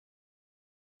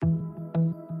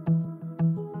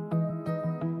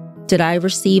Did I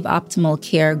receive optimal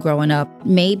care growing up?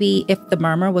 Maybe if the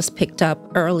murmur was picked up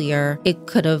earlier, it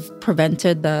could have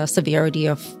prevented the severity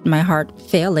of my heart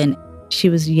failing. She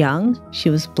was young, she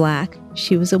was Black,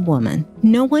 she was a woman.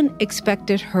 No one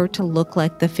expected her to look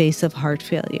like the face of heart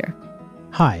failure.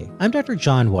 Hi, I'm Dr.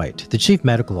 John White, the Chief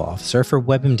Medical Officer for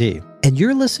WebMD, and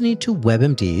you're listening to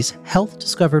WebMD's Health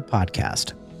Discovered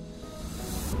podcast.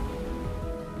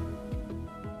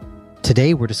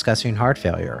 Today, we're discussing heart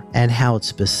failure and how it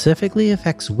specifically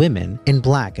affects women in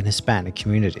Black and Hispanic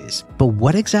communities. But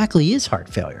what exactly is heart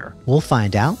failure? We'll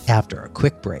find out after a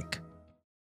quick break.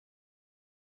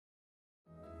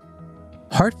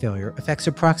 Heart failure affects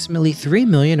approximately 3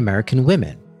 million American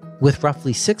women, with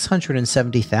roughly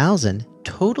 670,000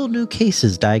 total new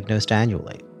cases diagnosed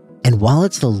annually. And while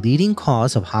it's the leading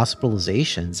cause of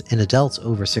hospitalizations in adults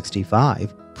over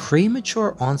 65,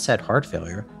 premature onset heart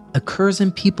failure occurs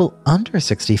in people under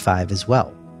 65 as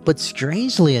well. But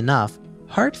strangely enough,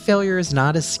 heart failure is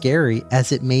not as scary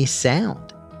as it may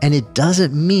sound, and it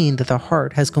doesn't mean that the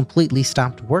heart has completely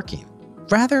stopped working.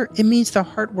 Rather, it means the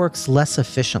heart works less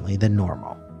efficiently than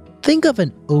normal. Think of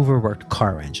an overworked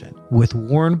car engine with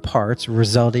worn parts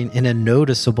resulting in a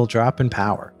noticeable drop in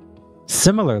power.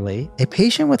 Similarly, a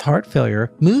patient with heart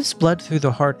failure moves blood through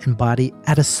the heart and body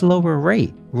at a slower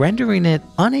rate, rendering it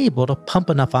unable to pump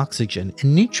enough oxygen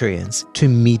and nutrients to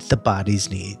meet the body's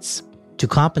needs. To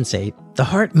compensate, the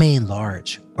heart may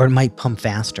enlarge, or it might pump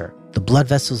faster. The blood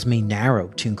vessels may narrow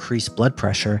to increase blood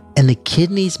pressure, and the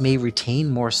kidneys may retain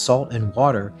more salt and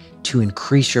water to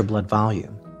increase your blood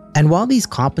volume. And while these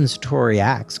compensatory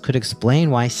acts could explain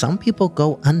why some people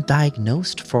go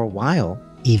undiagnosed for a while,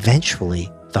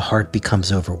 eventually the heart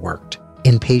becomes overworked,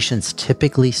 and patients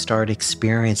typically start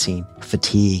experiencing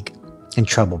fatigue and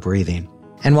trouble breathing.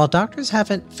 And while doctors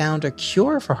haven't found a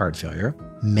cure for heart failure,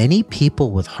 many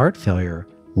people with heart failure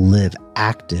live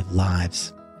active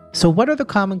lives. So what are the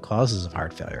common causes of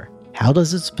heart failure? How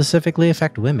does it specifically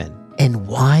affect women? And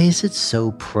why is it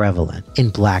so prevalent in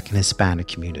Black and Hispanic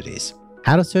communities?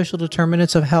 How do social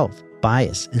determinants of health,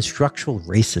 bias, and structural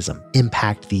racism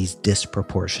impact these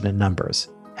disproportionate numbers?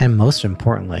 And most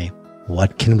importantly,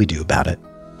 what can we do about it?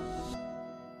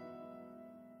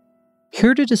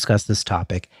 Here to discuss this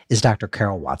topic is Dr.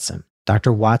 Carol Watson.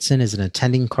 Dr. Watson is an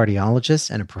attending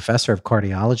cardiologist and a professor of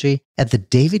cardiology at the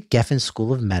David Geffen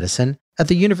School of Medicine at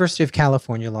the University of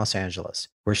California, Los Angeles,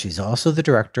 where she's also the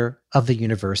director of the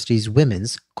university's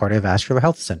Women's Cardiovascular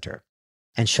Health Center.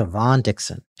 And Siobhan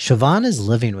Dixon. Siobhan is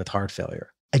living with heart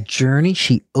failure, a journey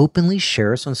she openly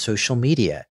shares on social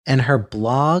media and her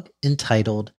blog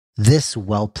entitled This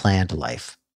Well-Planned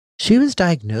Life. She was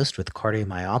diagnosed with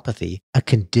cardiomyopathy, a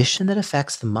condition that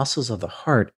affects the muscles of the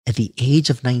heart at the age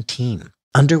of 19,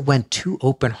 underwent 2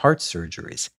 open heart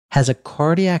surgeries, has a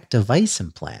cardiac device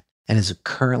implant, and is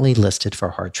currently listed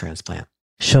for heart transplant.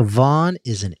 Siobhan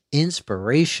is an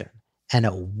inspiration and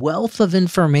a wealth of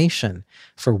information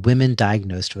for women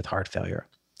diagnosed with heart failure.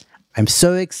 I'm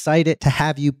so excited to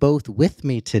have you both with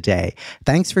me today.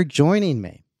 Thanks for joining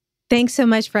me. Thanks so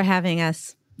much for having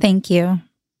us. Thank you.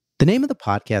 The name of the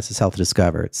podcast is Health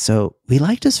Discovered, so we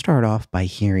like to start off by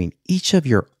hearing each of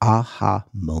your aha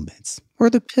moments or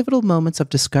the pivotal moments of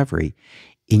discovery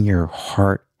in your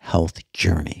heart health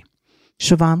journey.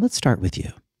 Siobhan, let's start with you.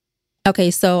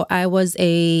 Okay, so I was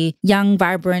a young,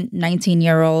 vibrant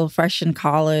 19-year-old, fresh in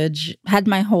college, had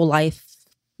my whole life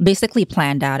basically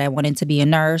planned out. I wanted to be a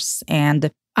nurse, and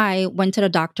I went to the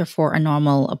doctor for a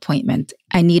normal appointment.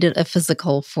 I needed a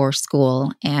physical for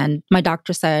school, and my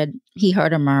doctor said he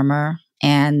heard a murmur,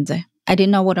 and I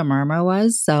didn't know what a murmur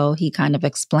was, so he kind of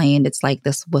explained it's like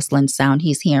this whistling sound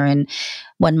he's hearing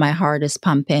when my heart is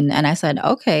pumping. And I said,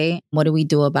 okay, what do we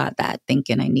do about that?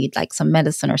 Thinking I need like some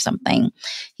medicine or something.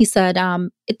 He said,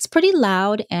 it's pretty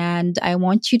loud, and I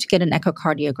want you to get an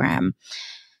echocardiogram.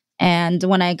 And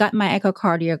when I got my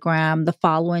echocardiogram the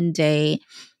following day,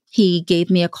 he gave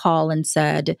me a call and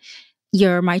said,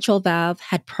 your mitral valve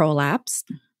had prolapsed.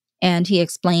 And he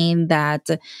explained that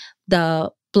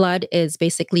the blood is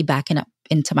basically backing up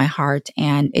into my heart.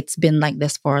 And it's been like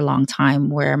this for a long time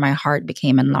where my heart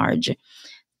became enlarged.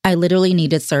 I literally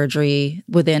needed surgery.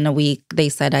 Within a week, they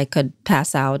said I could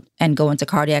pass out and go into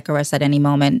cardiac arrest at any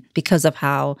moment because of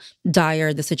how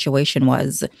dire the situation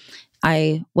was.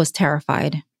 I was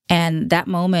terrified. And that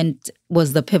moment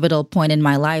was the pivotal point in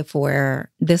my life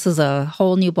where this is a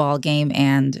whole new ball game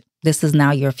and this is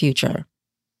now your future.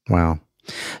 Wow.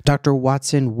 Dr.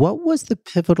 Watson, what was the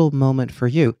pivotal moment for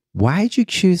you? Why did you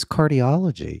choose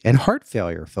cardiology and heart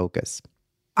failure focus?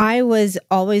 I was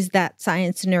always that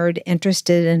science nerd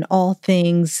interested in all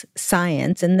things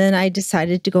science. And then I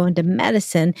decided to go into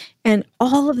medicine, and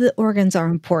all of the organs are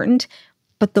important,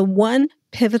 but the one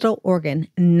pivotal organ,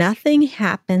 nothing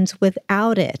happens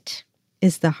without it,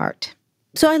 is the heart.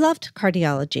 So I loved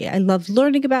cardiology. I loved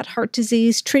learning about heart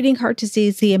disease, treating heart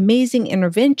disease, the amazing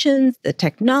interventions, the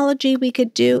technology we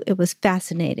could do. It was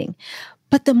fascinating.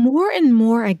 But the more and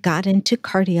more I got into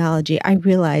cardiology, I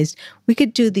realized we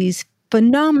could do these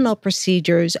phenomenal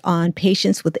procedures on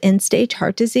patients with end-stage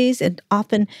heart disease and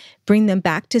often bring them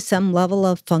back to some level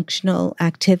of functional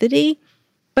activity.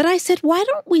 But I said, why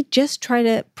don't we just try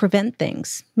to prevent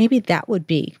things? Maybe that would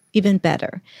be even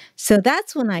better. So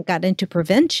that's when I got into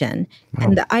prevention. Wow.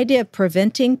 And the idea of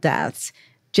preventing deaths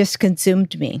just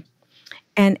consumed me.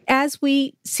 And as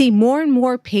we see more and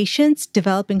more patients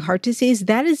developing heart disease,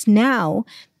 that is now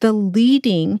the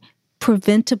leading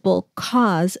preventable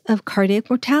cause of cardiac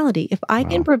mortality. If I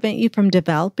can prevent you from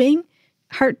developing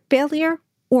heart failure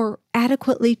or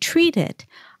adequately treat it,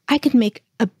 I can make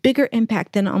a bigger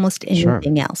impact than almost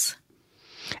anything else.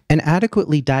 And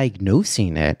adequately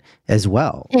diagnosing it as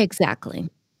well. Exactly.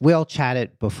 We all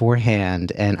chatted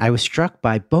beforehand, and I was struck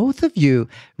by both of you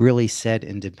really said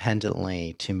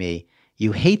independently to me,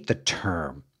 you hate the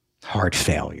term heart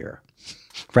failure.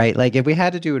 Right? Like if we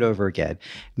had to do it over again,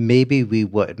 maybe we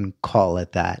wouldn't call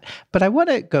it that. But I want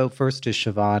to go first to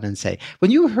Siobhan and say,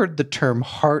 when you heard the term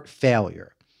heart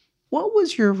failure, what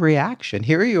was your reaction?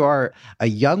 Here you are, a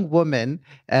young woman,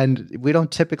 and we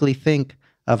don't typically think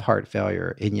of heart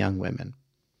failure in young women.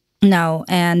 No,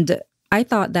 and I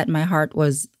thought that my heart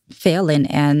was failing,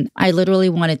 and I literally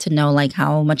wanted to know, like,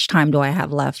 how much time do I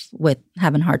have left with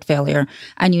having heart failure?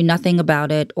 I knew nothing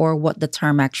about it or what the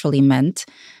term actually meant.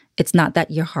 It's not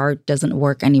that your heart doesn't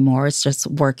work anymore. It's just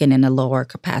working in a lower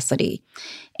capacity.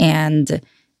 And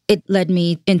it led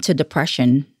me into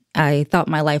depression. I thought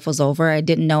my life was over. I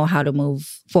didn't know how to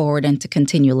move forward and to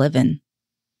continue living.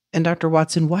 And Dr.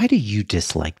 Watson, why do you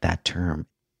dislike that term?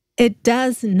 It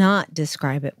does not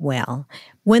describe it well.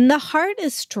 When the heart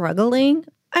is struggling,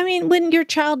 when your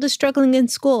child is struggling in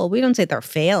school, we don't say they're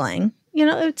failing.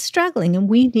 It's struggling and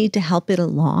we need to help it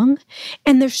along.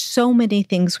 And there's so many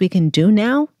things we can do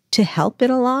now to help it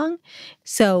along.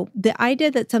 So the idea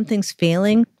that something's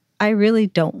failing, I really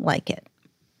don't like it.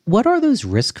 What are those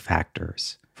risk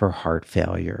factors for heart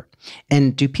failure?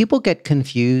 And do people get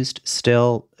confused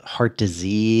still? Heart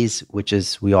disease, which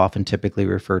is we often typically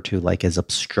refer to like as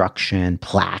obstruction,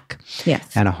 plaque,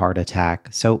 and a heart attack.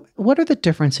 So what are the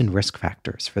difference in risk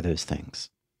factors for those things?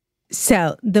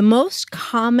 So the most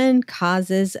common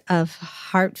causes of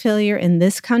heart failure in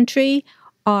this country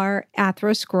are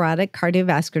atherosclerotic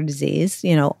cardiovascular disease,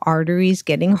 arteries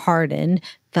getting hardened,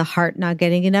 the heart not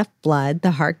getting enough blood,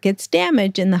 the heart gets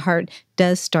damaged, and the heart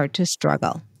does start to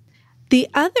struggle. The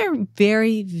other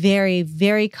very, very,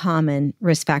 very common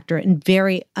risk factor and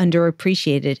very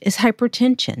underappreciated is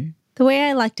hypertension. The way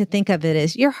I like to think of it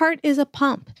is your heart is a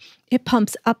pump. It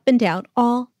pumps up and down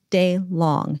all day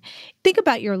long. Think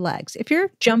about your legs. If you're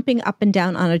jumping up and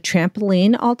down on a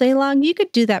trampoline all day long, you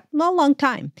could do that a long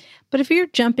time. But if you're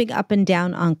jumping up and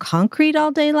down on concrete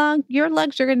all day long, your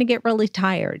legs are going to get really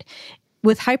tired.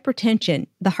 With hypertension,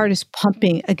 the heart is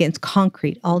pumping against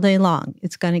concrete all day long.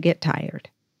 It's going to get tired.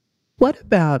 What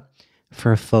about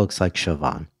for folks like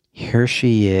Siobhan? Here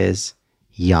she is,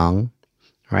 young,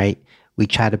 right? We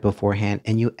chatted beforehand,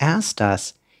 and you asked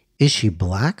us, is she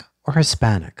Black or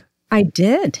Hispanic? I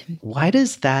did. Why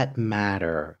does that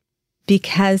matter?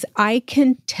 Because I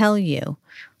can tell you,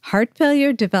 heart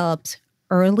failure develops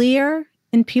earlier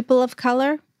in people of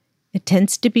color. It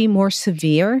tends to be more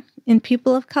severe in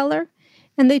people of color,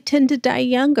 and they tend to die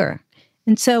younger.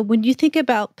 And so when you think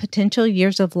about potential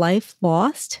years of life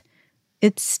lost,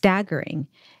 it's staggering.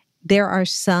 There are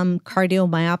some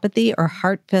cardiomyopathy or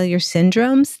heart failure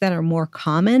syndromes that are more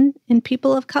common in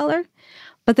people of color,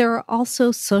 but there are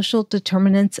also social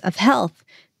determinants of health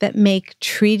that make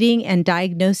treating and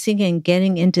diagnosing and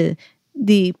getting into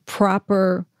the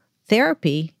proper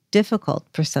therapy difficult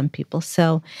for some people.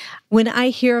 So when I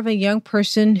hear of a young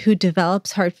person who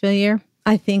develops heart failure,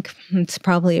 I think it's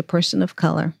probably a person of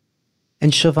color.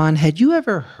 And Siobhan, had you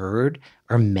ever heard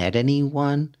or met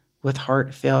anyone with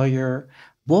heart failure?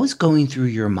 What was going through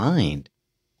your mind?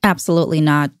 Absolutely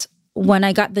not. When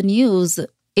I got the news,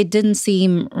 it didn't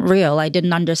seem real. I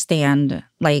didn't understand,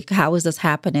 like, how is this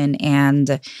happening?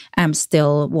 And I'm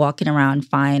still walking around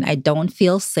fine. I don't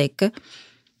feel sick.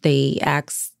 They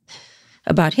asked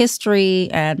about history,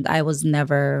 and I was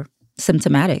never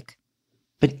symptomatic.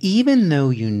 But even though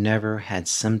you never had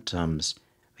symptoms,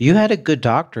 you had a good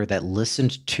doctor that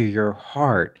listened to your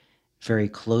heart very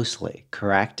closely,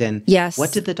 correct? And what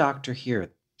Yes. did the doctor hear?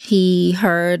 He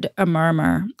heard a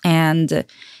murmur. And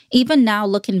even now,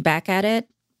 looking back at it,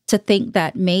 to think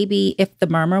that maybe if the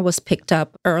murmur was picked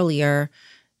up earlier,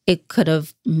 it could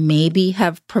have maybe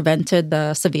have prevented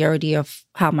the severity of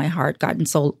how my heart gotten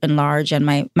so enlarged and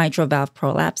my mitral valve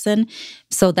prolapsing.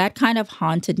 So that kind of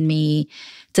haunted me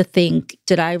to think,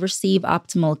 did I receive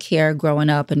optimal care growing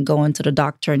up and going to the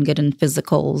doctor and getting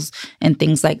physicals and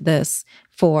things like this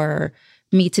for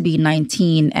me to be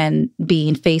 19 and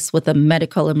being faced with a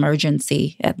medical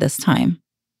emergency at this time?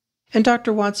 And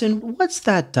Dr. Watson, what's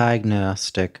that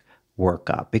diagnostic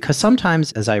workup? Because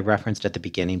sometimes, as I referenced at the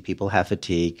beginning, people have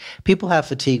fatigue. People have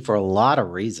fatigue for a lot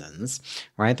of reasons,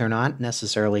 right? They're not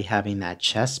necessarily having that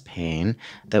chest pain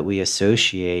that we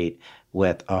associate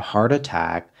with a heart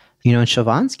attack. In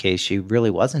Siobhan's case, she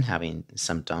really wasn't having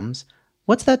symptoms.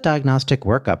 What's that diagnostic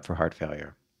workup for heart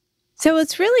failure? So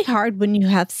it's really hard when you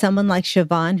have someone like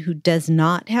Siobhan who does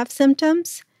not have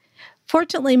symptoms.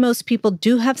 Fortunately, most people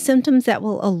do have symptoms that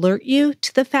will alert you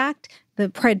to the fact. The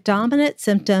predominant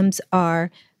symptoms are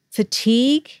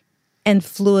fatigue and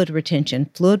fluid retention.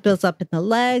 Fluid builds up in the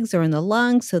legs or in the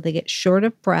lungs, so they get short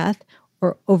of breath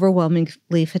or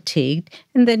overwhelmingly fatigued,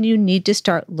 and then you need to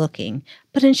start looking.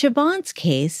 But in Siobhan's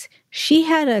case, she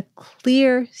had a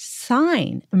clear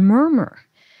sign, a murmur.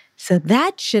 So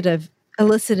that should have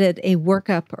elicited a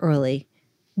workup early.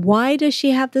 Why does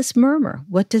she have this murmur?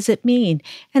 What does it mean?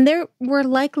 And there were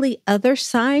likely other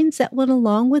signs that went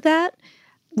along with that,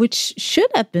 which should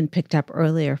have been picked up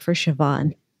earlier for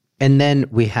Siobhan. And then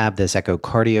we have this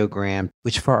echocardiogram,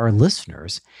 which for our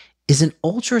listeners is an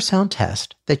ultrasound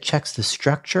test that checks the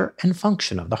structure and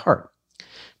function of the heart.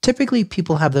 Typically,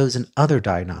 people have those in other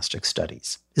diagnostic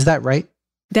studies. Is that right?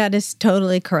 That is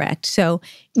totally correct. So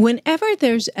whenever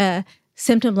there's a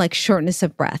symptom like shortness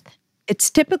of breath, it's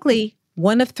typically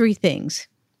one of three things.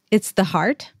 It's the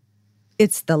heart,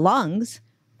 it's the lungs,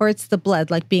 or it's the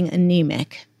blood, like being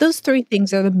anemic. Those three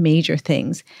things are the major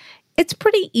things. It's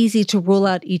pretty easy to rule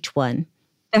out each one.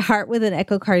 The heart with an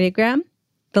echocardiogram,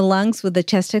 the lungs with a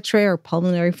chest x-ray or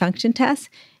pulmonary function test,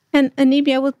 and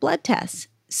anemia with blood tests.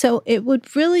 So it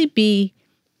would really be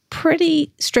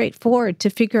pretty straightforward to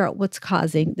figure out what's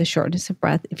causing the shortness of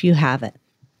breath if you have it.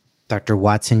 Dr.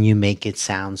 Watson, you make it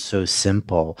sound so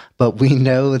simple, but we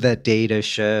know that data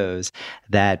shows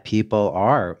that people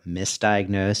are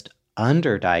misdiagnosed,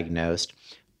 underdiagnosed,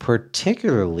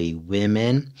 particularly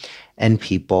women and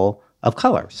people of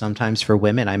color. Sometimes for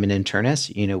women, I'm an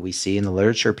internist, we see in the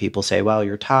literature, people say, well,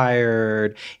 you're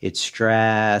tired, it's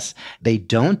stress. They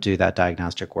don't do that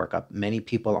diagnostic workup. Many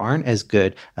people aren't as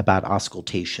good about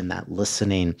auscultation, that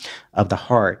listening of the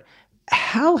heart.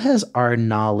 How has our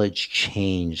knowledge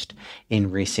changed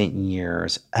in recent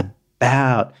years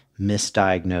about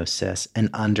misdiagnosis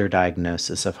and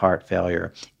underdiagnosis of heart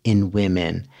failure in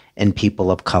women and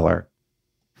people of color?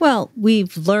 Well,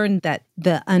 we've learned that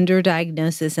the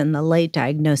underdiagnosis and the late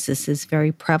diagnosis is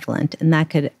very prevalent, and that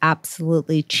could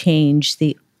absolutely change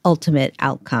the ultimate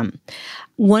outcome.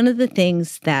 One of the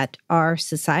things that our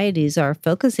societies are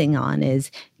focusing on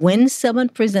is when someone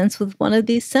presents with one of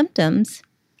these symptoms,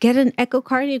 get an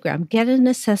echocardiogram, get an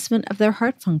assessment of their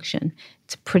heart function.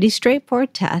 It's a pretty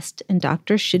straightforward test, and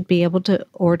doctors should be able to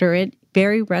order it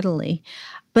very readily.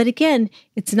 But again,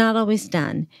 it's not always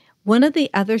done. One of the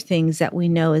other things that we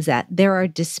know is that there are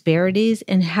disparities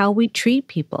in how we treat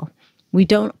people. We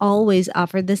don't always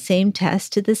offer the same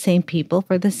test to the same people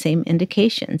for the same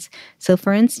indications. So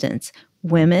for instance,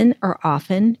 women are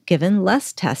often given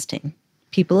less testing.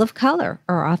 People of color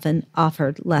are often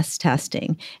offered less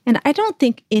testing. And I don't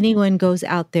think anyone goes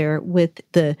out there with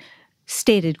the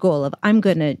stated goal of, I'm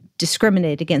going to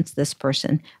discriminate against this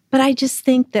person. But I just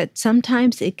think that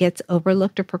sometimes it gets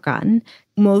overlooked or forgotten.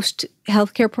 Most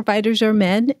healthcare providers are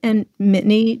men, and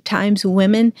many times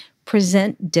women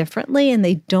present differently and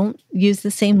they don't use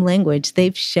the same language.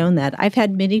 They've shown that. I've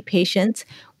had many patients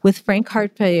with frank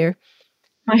heart failure.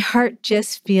 My heart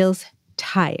just feels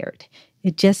tired.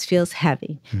 It just feels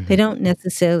heavy. Mm-hmm. They don't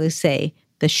necessarily say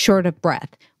the short of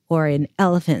breath or an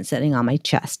elephant sitting on my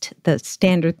chest, the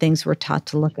standard things we're taught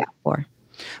to look out for.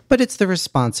 But it's the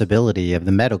responsibility of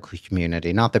the medical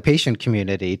community, not the patient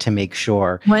community, to make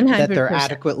sure 100%. That they're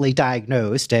adequately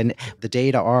diagnosed. And the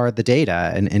data are the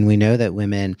data. And we know that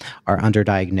women are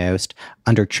underdiagnosed,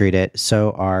 undertreated.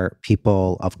 So are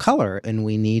people of color. And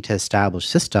we need to establish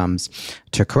systems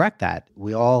to correct that.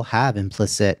 We all have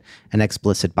implicit and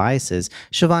explicit biases.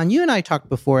 Siobhan, you and I talked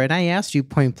before, and I asked you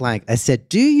point blank, I said,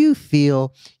 do you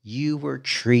feel you were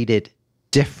treated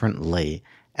differently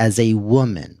as a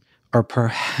woman or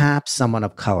perhaps someone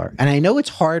of color. And I know it's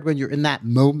hard when you're in that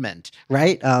moment,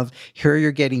 right? Of here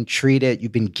you're getting treated,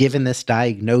 you've been given this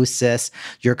diagnosis,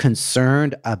 you're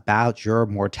concerned about your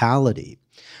mortality.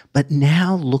 But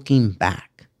now looking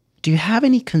back, do you have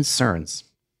any concerns?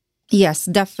 Yes,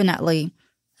 definitely.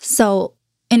 So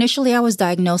initially, I was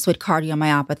diagnosed with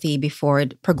cardiomyopathy before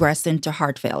it progressed into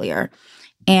heart failure.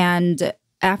 And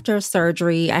after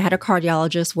surgery, I had a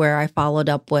cardiologist where I followed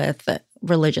up with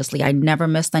religiously. I never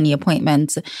missed any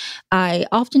appointments. I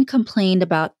often complained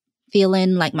about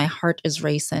feeling like my heart is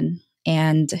racing.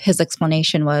 And his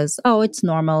explanation was, oh, it's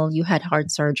normal. You had heart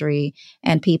surgery,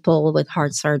 and people with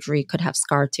heart surgery could have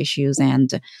scar tissues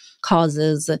and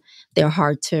causes their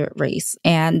heart to race.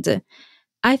 And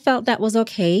I felt that was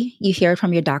okay. You hear it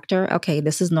from your doctor. Okay,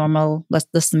 this is normal. Let's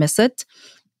dismiss it.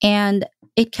 And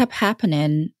it kept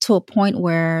happening to a point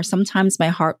where sometimes my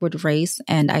heart would race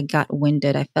and I got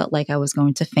winded. I felt like I was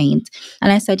going to faint.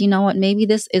 And I said, you know what? Maybe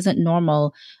this isn't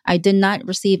normal. I did not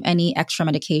receive any extra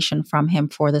medication from him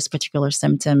for this particular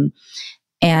symptom.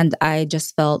 And I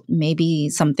just felt maybe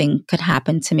something could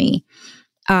happen to me.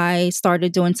 I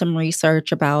started doing some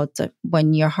research about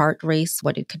when your heart race,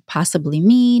 what it could possibly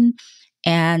mean.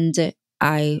 And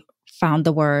I found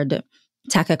the word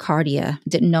tachycardia,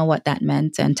 didn't know what that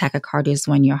meant. And tachycardia is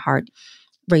when your heart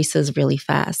races really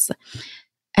fast.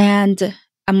 And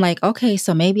I'm like, okay,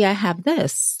 so maybe I have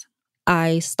this.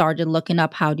 I started looking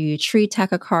up how do you treat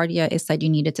tachycardia. It said you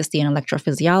needed to see an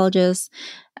electrophysiologist.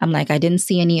 I'm like, I didn't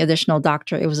see any additional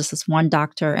doctor. It was just this one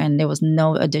doctor and there was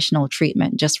no additional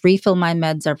treatment. Just refill my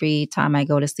meds every time I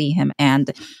go to see him.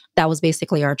 And that was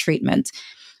basically our treatment.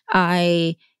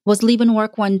 I was leaving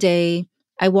work one day.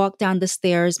 I walked down the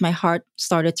stairs. My heart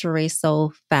started to race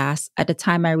so fast. At the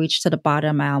time I reached to the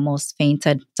bottom, I almost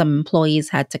fainted. Some employees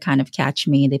had to kind of catch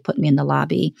me. They put me in the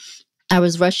lobby. I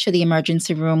was rushed to the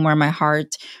emergency room where my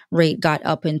heart rate got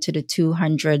up into the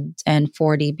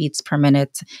 240 beats per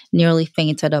minute, nearly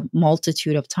fainted a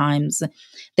multitude of times.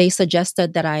 They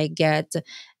suggested that I get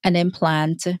an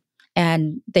implant,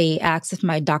 and they asked if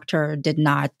my doctor did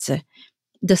not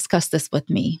discuss this with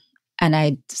me. And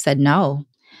I said no.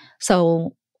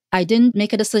 So I didn't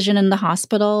make a decision in the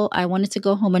hospital. I wanted to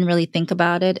go home and really think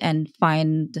about it and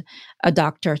find a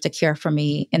doctor to care for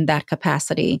me in that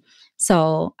capacity.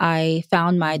 So I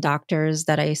found my doctors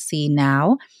that I see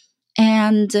now.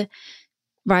 And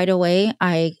right away,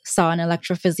 I saw an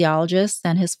electrophysiologist,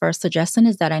 and his first suggestion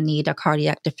is that I need a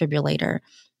cardiac defibrillator.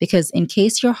 Because in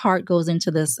case your heart goes into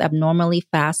this abnormally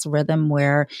fast rhythm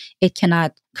where it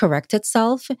cannot correct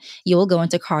itself, you will go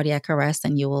into cardiac arrest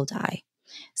and you will die.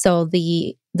 So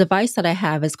the device that I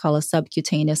have is called a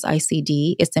subcutaneous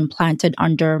ICD. It's implanted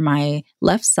under my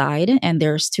left side, and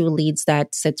there's two leads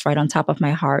that sits right on top of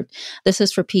my heart. This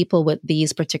is for people with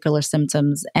these particular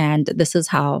symptoms, and this is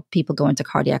how people go into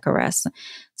cardiac arrest.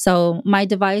 So my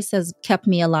device has kept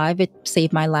me alive. It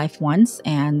saved my life once,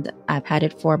 and I've had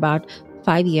it for about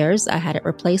 5 years. I had it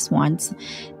replaced once.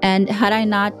 And had I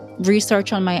not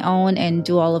research on my own and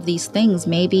do all of these things,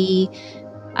 maybe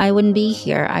I wouldn't be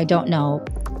here. I don't know.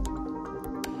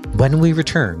 When we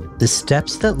return, the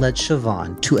steps that led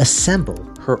Siobhan to assemble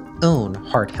her own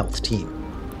heart health team.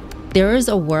 There is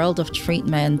a world of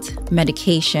treatment,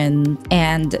 medication,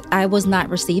 and I was not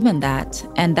receiving that.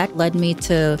 And that led me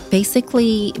to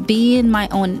basically being my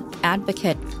own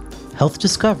advocate. Health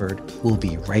Discovered will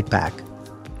be right back.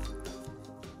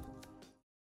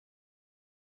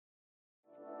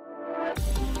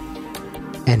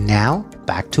 And now,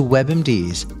 back to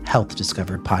WebMD's Health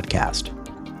Discovered podcast.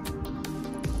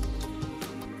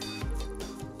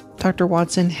 Dr.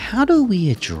 Watson, how do we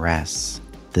address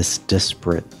this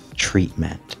disparate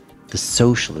treatment, the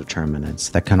social determinants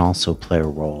that can also play a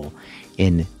role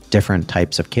in different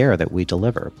types of care that we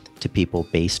deliver to people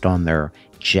based on their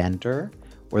gender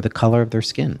or the color of their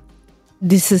skin?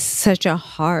 This is such a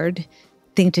hard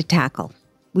thing to tackle.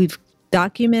 We've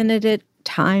documented it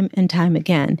time and time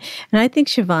again. And I think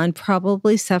Siobhan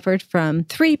probably suffered from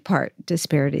three-part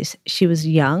disparities. She was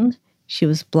young, she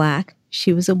was Black,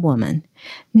 she was a woman.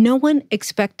 No one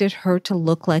expected her to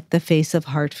look like the face of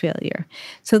heart failure.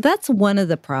 So that's one of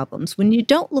the problems. When you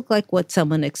don't look like what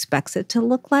someone expects it to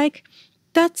look like,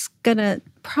 that's going to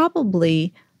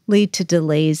probably lead to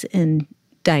delays in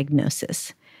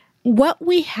diagnosis. What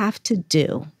we have to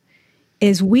do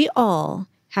is we all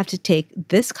have to take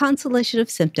this constellation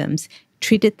of symptoms,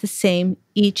 treat it the same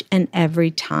each and every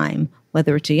time,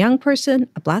 whether it's a young person,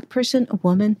 a Black person, a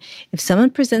woman. If someone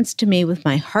presents to me with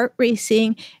my heart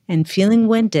racing and feeling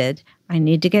winded, I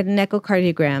need to get an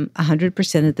echocardiogram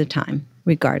 100% of the time,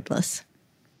 regardless.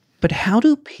 But how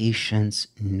do patients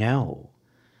know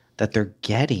that they're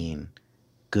getting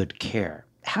good care.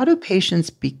 How do patients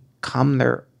become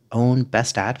their own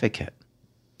best advocate?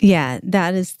 Yeah,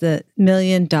 that is the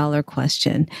 $1,000,000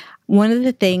 question. One of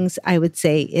the things I would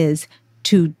say is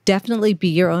to definitely be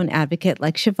your own advocate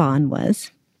like Siobhan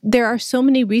was. There are so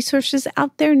many resources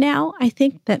out there now, I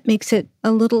think that makes it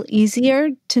a little easier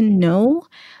to know.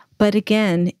 But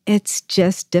again, it's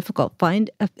just difficult. Find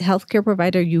a healthcare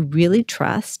provider you really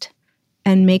trust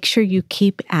and make sure you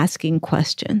keep asking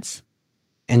questions.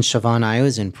 And Siobhan, I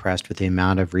was impressed with the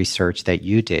amount of research that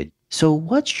you did. So,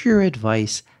 what's your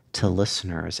advice to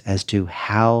listeners as to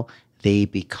how they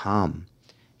become,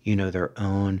 their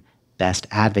own best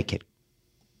advocate?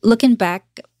 Looking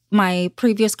back, my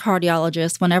previous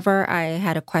cardiologist, whenever I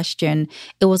had a question,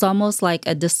 it was almost like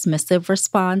a dismissive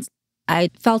response. I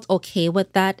felt okay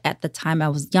with that at the time. I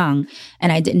was young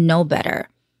and I didn't know better.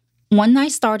 When I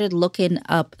started looking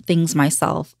up things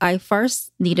myself, I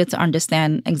first needed to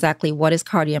understand exactly what is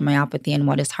cardiomyopathy and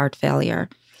what is heart failure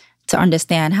to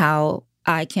understand how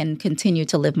I can continue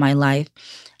to live my life.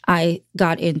 I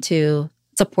got into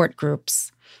support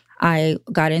groups. I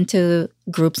got into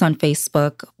groups on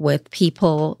Facebook with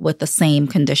people with the same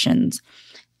conditions.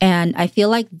 And I feel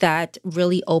like that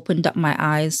really opened up my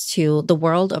eyes to the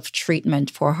world of treatment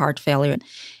for heart failure.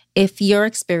 If you're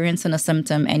experiencing a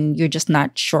symptom and you're just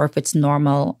not sure if it's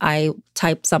normal, I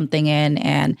typed something in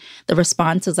and the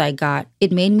responses I got,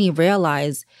 it made me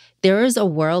realize there is a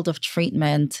world of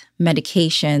treatment,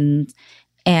 medication,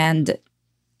 and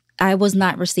I was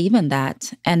not receiving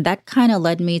that. And that kind of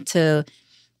led me to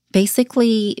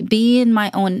basically being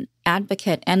my own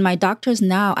advocate. And my doctors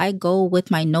now, I go with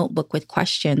my notebook with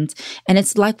questions, and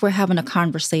it's like we're having a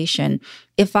conversation.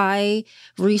 If I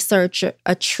research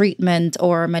a treatment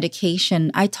or a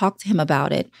medication, I talk to him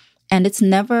about it. And it's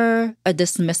never a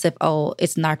dismissive, oh,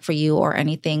 it's not for you or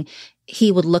anything.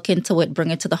 He would look into it,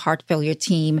 bring it to the heart failure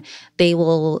team. They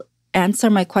will answer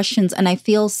my questions. And I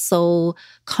feel so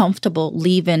comfortable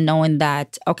leaving knowing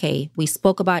that, okay, we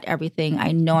spoke about everything.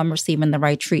 I know I'm receiving the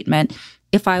right treatment.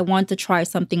 If I want to try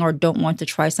something or don't want to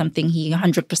try something, he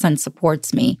 100%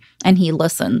 supports me and he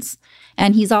listens.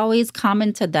 And he's always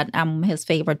commented that I'm his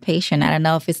favorite patient. I don't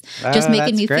know if it's just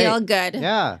making me feel good.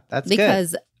 Yeah, that's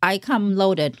because good. I come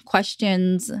loaded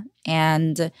questions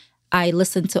and I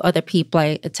listen to other people.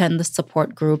 I attend the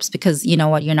support groups because you know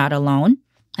what, you're not alone.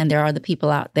 And there are other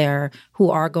people out there who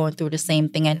are going through the same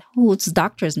thing and whose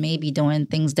doctors may be doing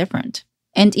things different.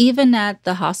 And even at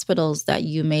the hospitals that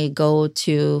you may go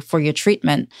to for your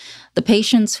treatment, the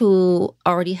patients who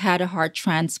already had a heart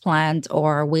transplant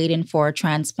or are waiting for a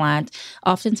transplant,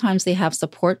 oftentimes they have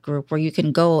support group where you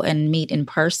can go and meet in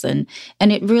person.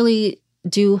 And it really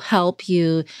do help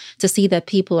you to see that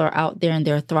people are out there and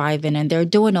they're thriving and they're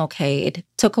doing okay. It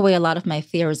took away a lot of my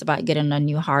fears about getting a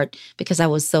new heart because I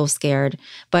was so scared.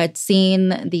 But seeing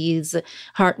these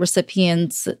heart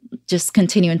recipients just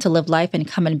continuing to live life and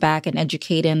coming back and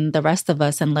educating the rest of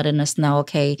us and letting us know,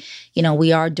 okay,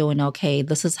 we are doing okay.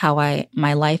 This is how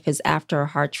my life is after a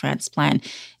heart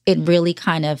transplant. It really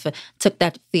kind of took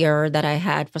that fear that I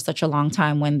had for such a long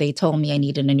time when they told me I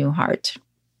needed a new heart.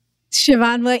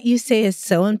 Siobhan, what you say is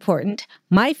so important.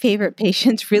 My favorite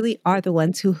patients really are the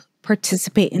ones who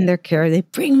participate in their care. They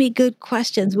bring me good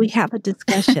questions. We have a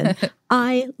discussion.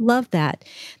 I love that.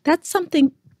 That's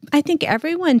something I think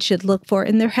everyone should look for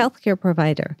in their healthcare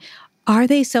provider. Are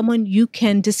they someone you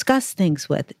can discuss things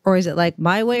with? Or is it like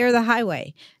my way or the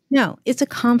highway? No, it's a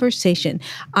conversation.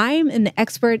 I'm an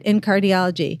expert in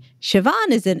cardiology. Siobhan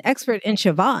is an expert in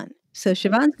Siobhan. So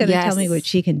Siobhan's going to tell me what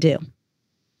she can do.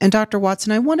 And Dr.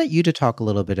 Watson, I wanted you to talk a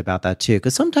little bit about that too,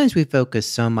 because sometimes we focus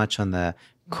so much on the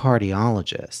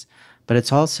cardiologist, but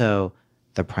it's also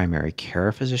the primary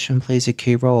care physician plays a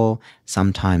key role.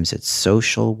 Sometimes it's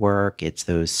social work, it's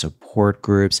those support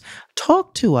groups.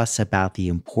 Talk to us about the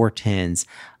importance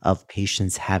of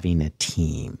patients having a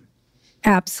team.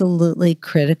 Absolutely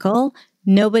critical.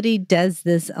 Nobody does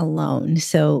this alone.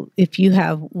 So if you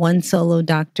have one solo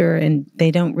doctor and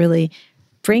they don't really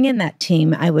bring in that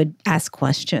team, I would ask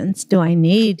questions. Do I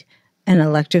need an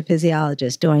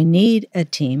electrophysiologist? Do I need a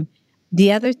team?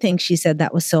 The other thing she said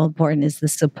that was so important is the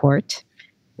support.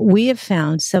 We have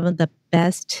found some of the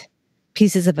best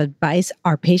pieces of advice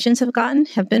our patients have gotten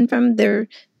have been from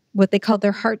what they call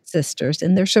their heart sisters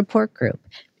in their support group,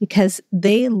 because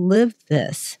they live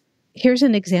this. Here's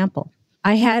an example.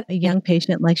 I had a young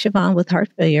patient like Siobhan with heart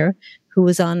failure who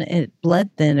was on a blood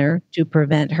thinner to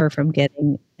prevent her from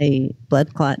getting a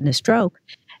blood clot and a stroke.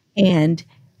 And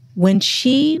when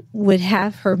she would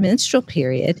have her menstrual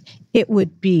period, it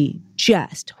would be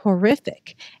just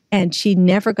horrific. And she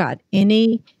never got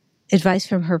any advice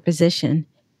from her physician.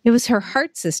 It was her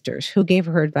heart sisters who gave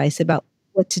her advice about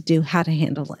what to do, how to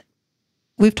handle it.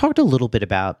 We've talked a little bit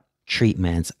about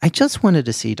treatments. I just wanted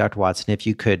to see, Dr. Watson, if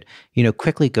you could,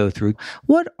 quickly go through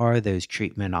what are those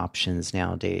treatment options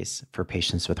nowadays for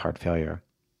patients with heart failure?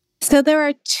 So there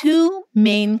are two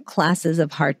main classes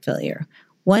of heart failure.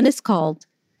 One is called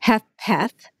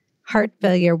HFpEF, heart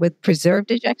failure with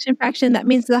preserved ejection fraction. That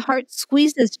means the heart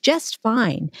squeezes just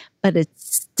fine, but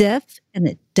it's stiff and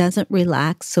it doesn't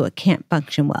relax, so it can't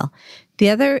function well. The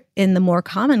other, in the more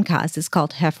common cause, is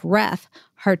called HFrEF,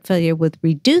 heart failure with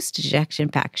reduced ejection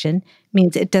fraction,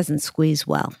 means it doesn't squeeze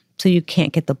well, so you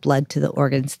can't get the blood to the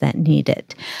organs that need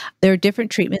it. There are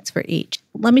different treatments for each.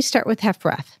 Let me start with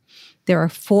HFrEF. There are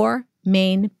four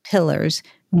main pillars,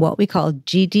 what we call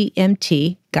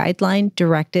GDMT,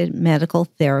 guideline-directed medical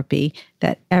therapy,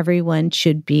 that everyone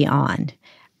should be on.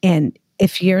 And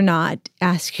if you're not,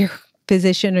 ask your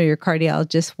physician or your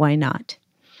cardiologist, why not?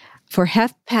 For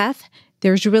HFpEF,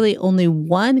 there's really only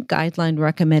one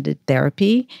guideline-recommended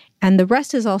therapy, and the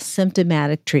rest is all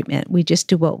symptomatic treatment. We just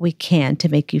do what we can to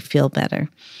make you feel better.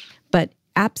 But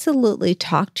absolutely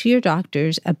talk to your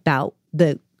doctors about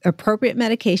the appropriate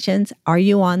medications. Are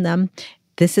you on them?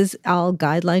 This is all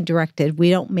guideline directed.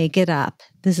 We don't make it up.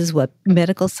 This is what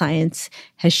medical science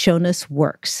has shown us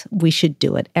works. We should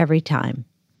do it every time.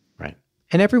 Right.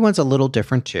 And everyone's a little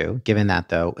different too, given that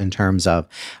though, in terms of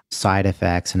side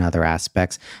effects and other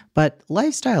aspects. But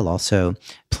lifestyle also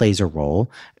plays a role.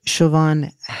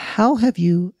 Siobhan, how have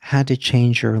you had to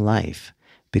change your life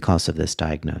because of this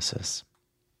diagnosis?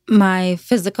 My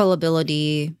physical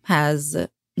ability has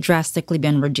drastically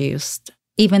been reduced.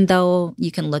 Even though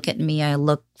you can look at me, I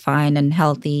look fine and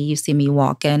healthy. You see me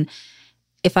walking.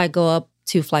 If I go up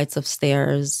 2 flights of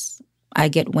stairs, I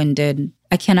get winded.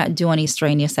 I cannot do any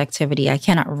strenuous activity. I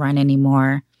cannot run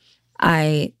anymore.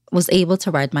 I was able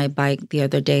to ride my bike the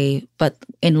other day, but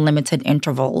in limited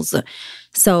intervals.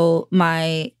 So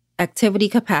my activity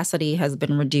capacity has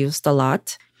been reduced a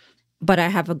lot. But I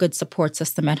have a good support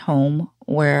system at home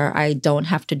where I don't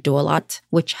have to do a lot,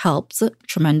 which helps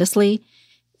tremendously.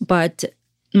 But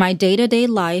my day-to-day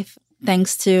life,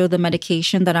 thanks to the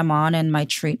medication that I'm on and my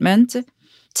treatment,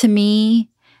 to me,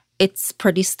 it's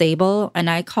pretty stable. And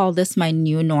I call this my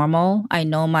new normal. I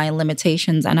know my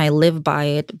limitations and I live by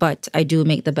it, but I do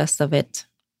make the best of it.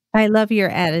 I love your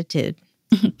attitude.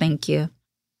 Thank you.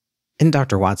 And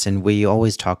Dr. Watson, we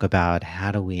always talk about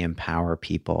how do we empower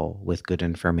people with good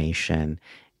information,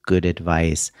 good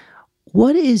advice.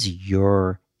 What is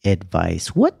your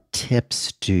advice? What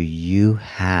tips do you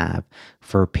have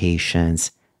for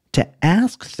patients to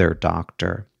ask their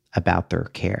doctor about their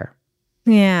care?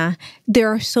 Yeah,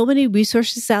 there are so many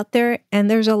resources out there,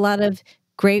 and there's a lot of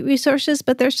great resources,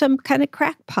 but there's some kind of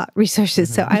crackpot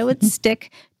resources. So I would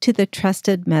stick to the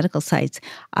trusted medical sites.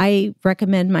 I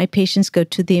recommend my patients go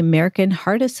to the American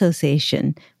Heart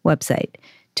Association website,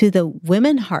 to the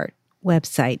Women Heart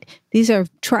website. These are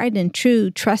tried and true,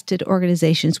 trusted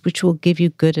organizations which will give you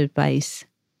good advice.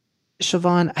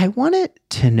 Siobhan, I wanted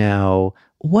to know,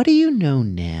 what do you know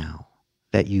now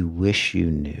that you wish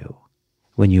you knew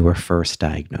when you were first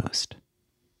diagnosed?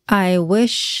 I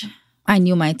wish I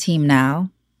knew my team now.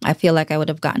 I feel like I would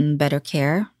have gotten better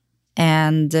care.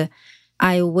 And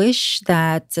I wish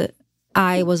that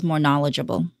I was more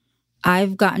knowledgeable.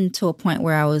 I've gotten to a point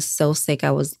where I was so sick,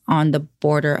 I was on the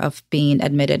border of being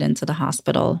admitted into the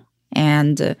hospital.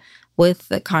 And with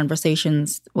the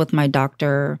conversations with my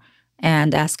doctor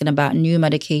and asking about new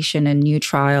medication and new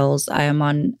trials, I am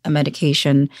on a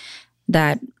medication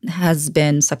that has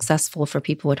been successful for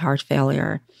people with heart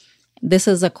failure. This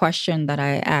is a question that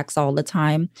I ask all the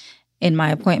time in my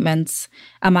appointments.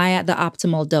 Am I at the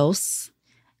optimal dose?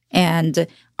 And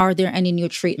are there any new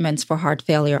treatments for heart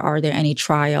failure? Are there any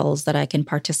trials that I can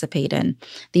participate in?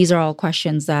 These are all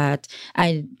questions that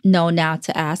I know now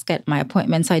to ask at my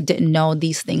appointments. I didn't know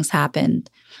these things happened.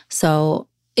 So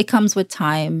it comes with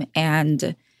time,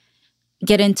 and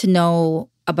getting to know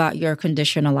about your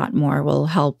condition a lot more will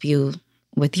help you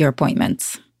with your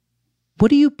appointments. What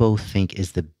do you both think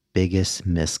is the biggest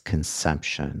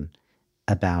misconception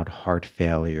about heart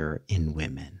failure in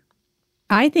women?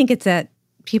 I think it's that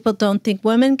people don't think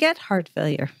women get heart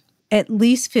failure. At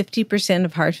least 50%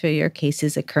 of heart failure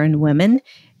cases occur in women.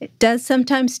 It does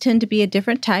sometimes tend to be a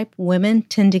different type. Women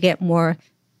tend to get more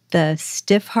the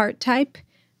stiff heart type.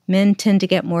 Men tend to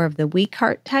get more of the weak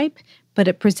heart type, but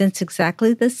it presents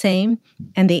exactly the same,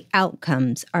 and the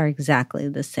outcomes are exactly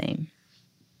the same.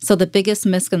 So the biggest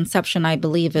misconception, I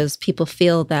believe, is people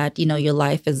feel that, your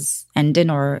life is ending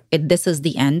or this is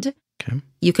the end. Okay.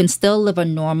 You can still live a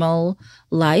normal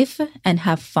life and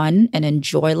have fun and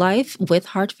enjoy life with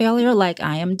heart failure like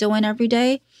I am doing every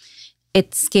day.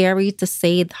 It's scary to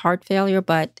say heart failure,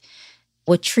 but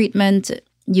with treatment,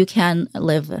 you can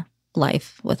live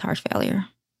life with heart failure.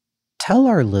 Tell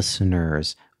our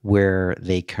listeners where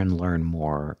they can learn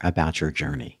more about your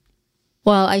journey.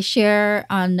 Well, I share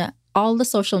on all the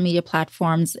social media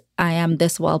platforms. I am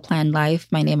This Well Planned Life.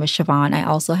 My name is Siobhan. I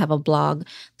also have a blog,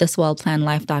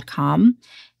 thiswellplannedlife.com.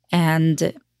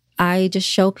 And I just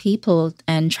show people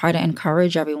and try to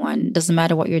encourage everyone. Doesn't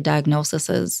matter what your diagnosis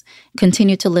is.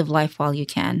 Continue to live life while you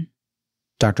can.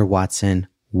 Dr. Watson,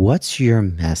 what's your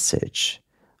message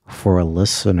for a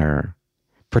listener,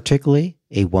 particularly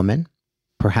a woman,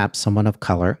 perhaps someone of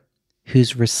color,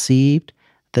 who's received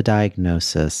the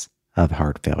diagnosis of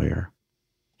heart failure?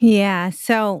 Yeah,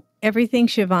 so everything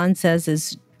Siobhan says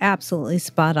is absolutely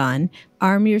spot on.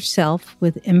 Arm yourself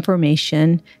with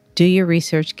information, do your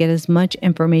research, get as much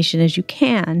information as you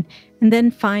can, and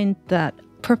then find that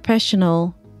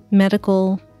professional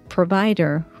medical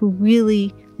provider who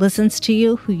really listens to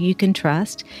you, who you can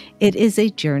trust. It is a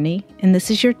journey, and this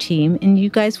is your team, and you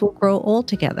guys will grow old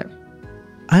together.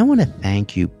 I want to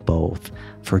thank you both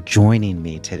for joining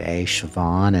me today,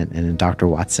 Siobhan and Dr.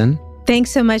 Watson.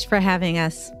 Thanks so much for having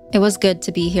us. It was good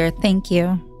to be here. Thank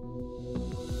you.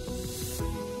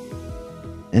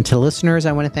 And to listeners,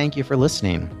 I want to thank you for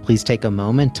listening. Please take a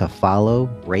moment to follow,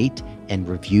 rate, and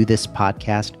review this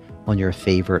podcast on your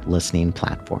favorite listening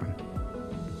platform.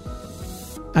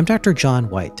 I'm Dr. John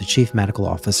White, the Chief Medical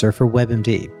Officer for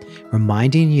WebMD,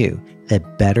 reminding you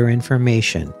that better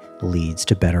information leads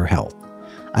to better health.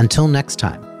 Until next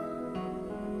time,